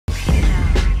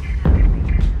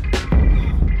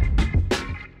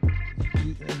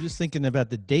just thinking about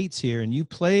the dates here, and you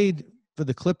played for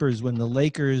the Clippers when the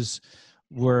Lakers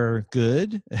were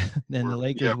good, then the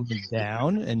Lakers went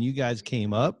down, and you guys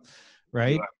came up,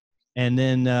 right? And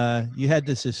then you had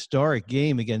this historic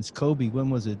game against Kobe. When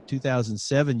was it?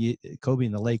 2007. Kobe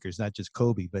and the Lakers, not just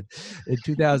Kobe, but in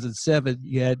 2007,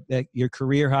 you had your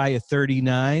career high of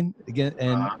 39 again.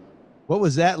 And what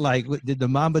was that like? Did the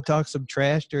Mamba talk some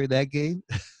trash during that game?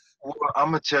 Well, I'm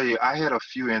gonna tell you, I had a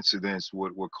few incidents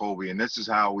with Kobe, and this is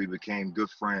how we became good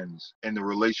friends, and the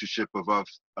relationship of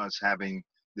us having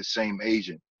the same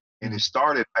agent. And it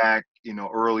started back,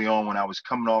 early on when I was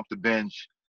coming off the bench,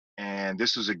 and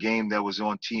this was a game that was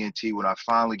on TNT when I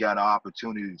finally got an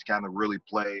opportunity to kind of really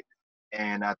play.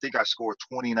 And I think I scored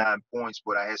 29 points,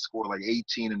 but I had scored like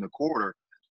 18 in the quarter,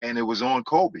 and it was on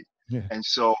Kobe. Yeah. And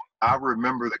so I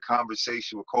remember the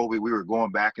conversation with Kobe. We were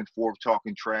going back and forth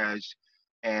talking trash.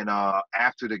 And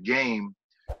after the game,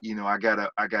 I got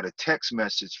a text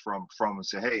message from him and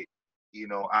said, "Hey,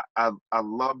 I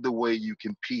love the way you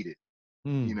competed,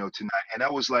 tonight." And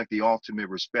that was like the ultimate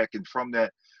respect. And from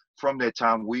that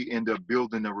time, we ended up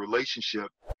building a relationship,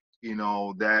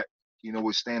 that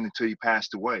was standing until he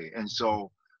passed away. And so,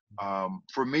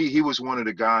 for me, he was one of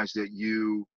the guys that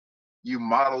you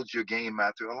modeled your game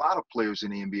after. A lot of players in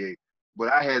the NBA,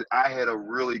 but I had a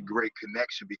really great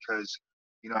connection because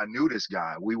I knew this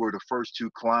guy. We were the first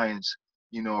two clients,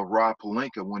 of Rob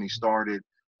Pelinka when he started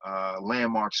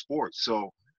Landmark Sports.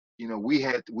 So, we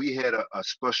had a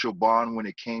special bond when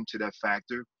it came to that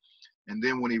factor. And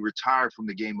then when he retired from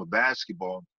the game of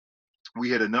basketball, we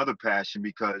had another passion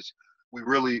because we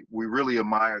really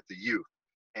admired the youth.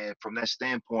 And from that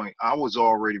standpoint, I was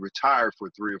already retired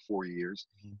for 3 or 4 years,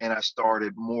 and I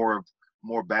started more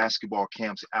basketball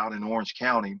camps out in Orange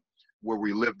County, where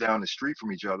we lived down the street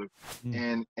from each other.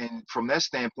 And from that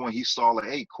standpoint, he saw like,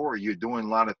 "Hey, Corey, you're doing a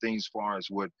lot of things as far as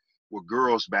with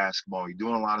girls basketball. You're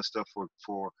doing a lot of stuff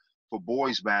for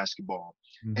boys basketball."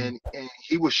 And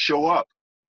he would show up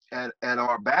at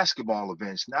our basketball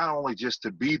events, not only just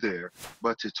to be there,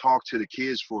 but to talk to the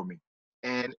kids for me.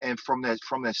 And from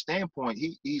that standpoint,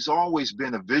 he's always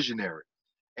been a visionary,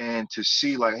 and to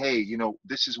see like, hey,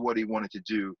 this is what he wanted to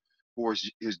do for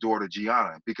his daughter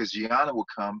Gianna, because Gianna would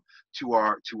come to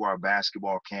our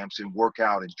basketball camps and work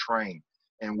out and train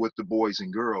and with the boys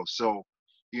and girls. So,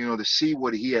 to see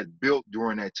what he had built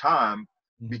during that time,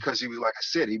 because he was, like I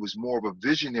said, he was more of a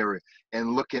visionary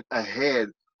and looking ahead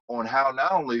on how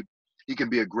not only he can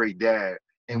be a great dad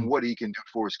and what he can do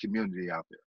for his community out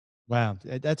there. Wow,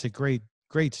 that's a great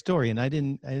story, and I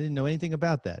didn't know anything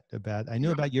about that. I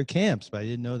knew about your camps, but I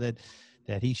didn't know that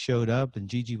he showed up and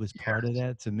Gigi was part of that.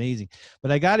 It's amazing.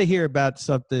 But I got to hear about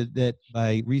something that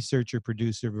my researcher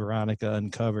producer Veronica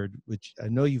uncovered, which I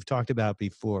know you've talked about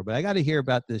before. But I got to hear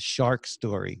about this shark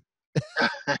story.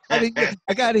 I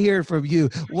got to hear it from you.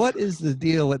 What is the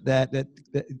deal with that?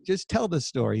 Just tell the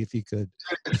story if you could.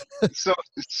 So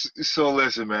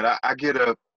listen, man. I get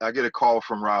a call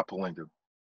from Rob Pelinka.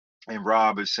 And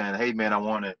Rob is saying, "Hey, man, I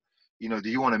want to, do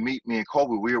you want to meet me and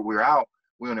Kobe? We're out.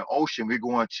 We're in the ocean. We're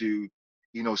going to,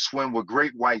 swim with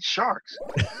great white sharks."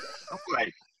 I'm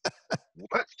like,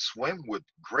 "What? Swim with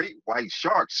great white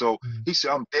sharks?" So he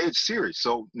said, "I'm dead serious."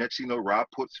 So next thing you know, Rob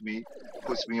puts me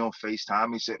on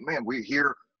FaceTime. He said, "Man, we're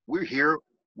here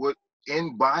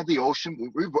by the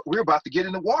ocean. We're about to get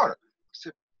in the water." I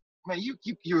said, "Man,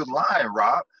 you're lying,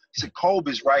 Rob." He said,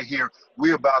 "Kobe's right here.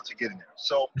 We're about to get in there."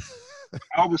 So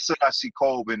all of a sudden, I see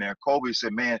Kobe in there. Kobe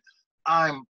said, "Man,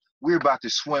 we're about to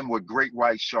swim with great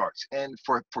white sharks." And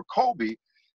for Kobe,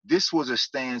 this was a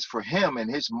stance for him, and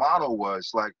his motto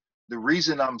was like, "The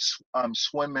reason I'm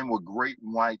swimming with great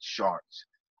white sharks,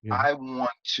 I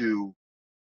want to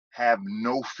have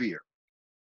no fear.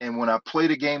 And when I play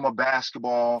the game of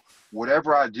basketball,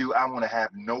 whatever I do, I want to have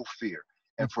no fear.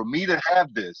 And for me to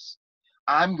have this,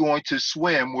 I'm going to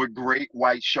swim with great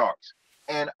white sharks."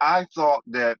 And I thought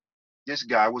that this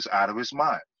guy was out of his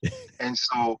mind. And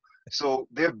so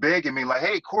they're begging me like,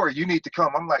 "Hey, Corey, you need to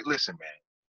come." I'm like, "Listen, man,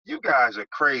 you guys are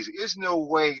crazy. There's no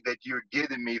way that you're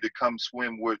getting me to come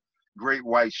swim with great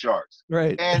white sharks."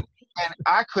 Right. And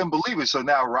I couldn't believe it. So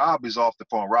now Rob is off the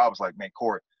phone. Rob was like, "Man,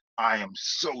 Corey, I am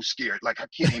so scared. Like, I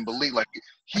can't even believe, like,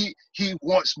 he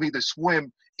wants me to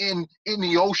swim in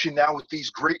the ocean now with these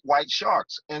great white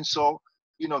sharks." And so,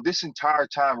 this entire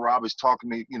time Rob is talking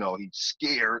to me, he's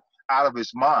scared out of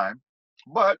his mind.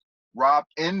 But Rob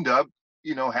ended up,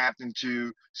 having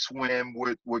to swim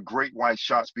with great white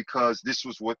sharks because this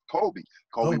was what Kobe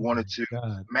wanted to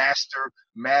master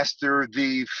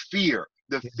the fear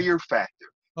factor.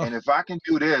 And if I can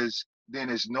do this, then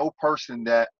there's no person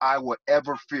that I would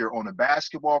ever fear on a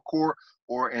basketball court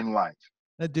or in life.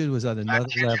 That dude was on I another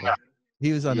kid you level. not.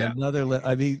 He was on Yeah. another level.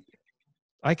 I mean,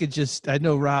 I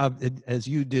know Rob, as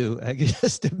you do, I can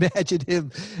just imagine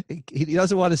him. He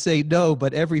doesn't want to say no,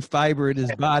 but every fiber in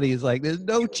his body is like, there's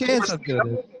no chance I'm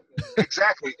doing it.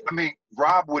 Exactly. I mean,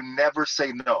 Rob would never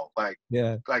say no.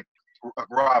 Yeah. Like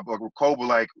Rob or Kobe,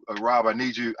 like Rob, I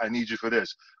need you for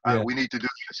this. Yeah. We need to do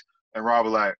this. And Rob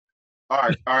was like, all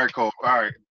right, Kobe, all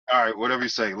right, whatever you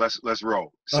say, let's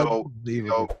roll. So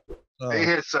Unbelievable. they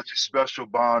had such a special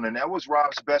bond, and that was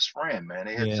Rob's best friend, man.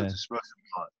 They had such a special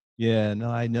bond. Yeah, no,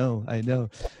 I know.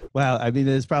 Wow, I mean,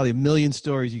 there's probably a million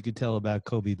stories you could tell about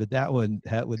Kobe, but that one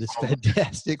is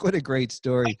fantastic. What a great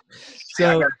story.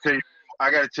 So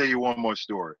I got to tell you one more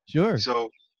story. Sure.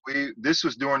 So this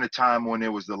was during the time when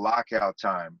it was the lockout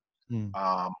time.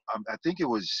 I think it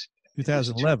was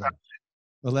 2011.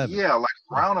 Yeah, like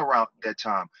around that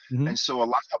time. And so a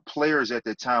lot of players at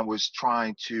the time was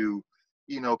trying to,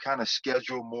 kind of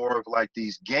schedule more of like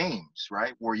these games,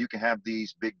 right? Where you can have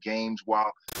these big games while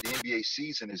the NBA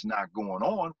season is not going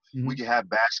on. We can have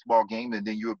basketball game, and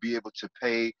then you'll be able to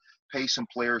pay some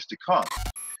players to come.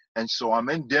 And so I'm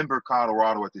in Denver,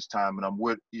 Colorado at this time, and I'm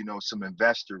with, some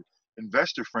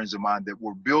investor friends of mine that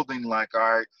were building like,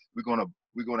 all right, we're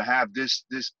gonna have this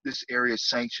area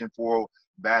sanctioned for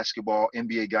basketball,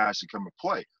 NBA guys to come and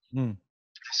play.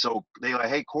 So they like,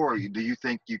 hey, Corey, do you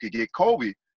think you could get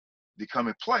Kobe to come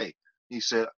and play? He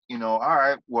said, all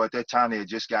right. Well, at that time they had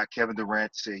just got Kevin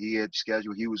Durant, said he had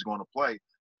scheduled he was going to play.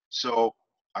 So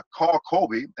I called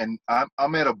Kobe, and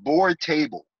I'm at a board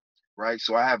table, right?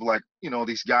 So I have like,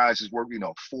 these guys is worth,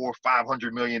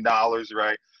 $400-500 million,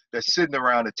 right? That's sitting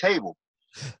around the table.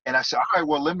 And I said, all right,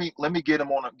 well, let me get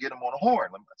him on a horn.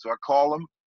 So I call him,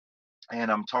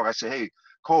 and I'm talking. I say, hey,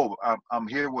 Cole, I'm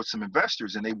here with some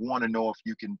investors, and they want to know if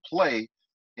you can play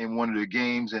in one of the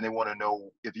games, and they want to know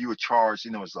if you were charged,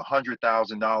 it's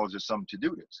 $100,000 or something to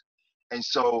do this. And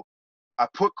so I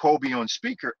put Kobe on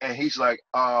speaker, and he's like,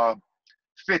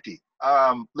 50.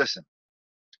 Listen,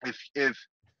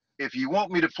 if you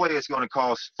want me to play, it's going to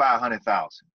cost 500,000.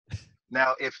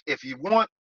 Now, if you want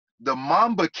the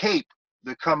Mamba cape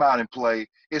to come out and play,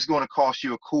 it's going to cost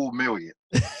you a cool $1 million.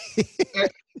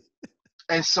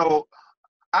 And so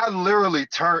I literally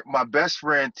turned my best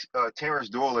friend, Terrence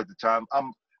Doyle at the time.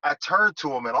 I turned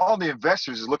to him, and all the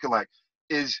investors is looking like,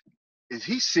 is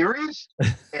he serious?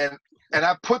 And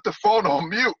I put the phone on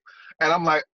mute, and I'm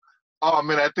like, oh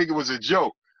man, I think it was a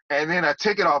joke. And then I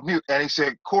take it off mute, and he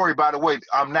said, Corey, by the way,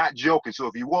 I'm not joking. So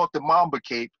if you want the Mamba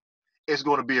cape, it's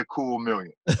going to be a cool $1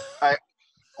 million.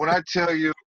 When I tell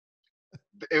you,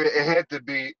 it had to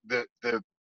be the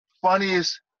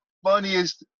funniest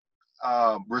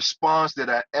response that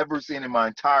I ever seen in my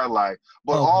entire life,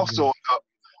 but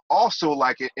also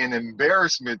like an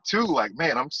embarrassment too. Like,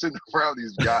 man, I'm sitting around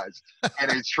these guys and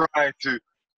they're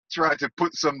trying to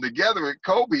put something together, and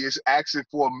Kobe is asking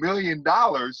for $1 million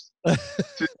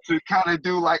to kind of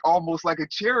do like almost like a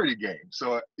charity game.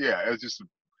 So yeah, it was just a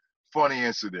funny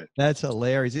incident. That's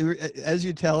hilarious. As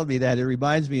you're telling me that, it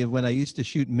reminds me of when I used to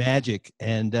shoot magic,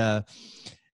 and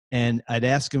I'd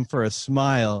ask him for a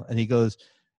smile, and he goes,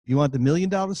 you want the $1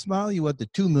 million smile? You want the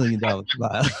 $2 million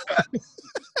smile?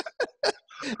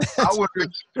 I would be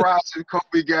surprised if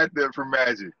Kobe got that from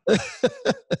Magic.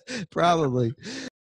 Probably.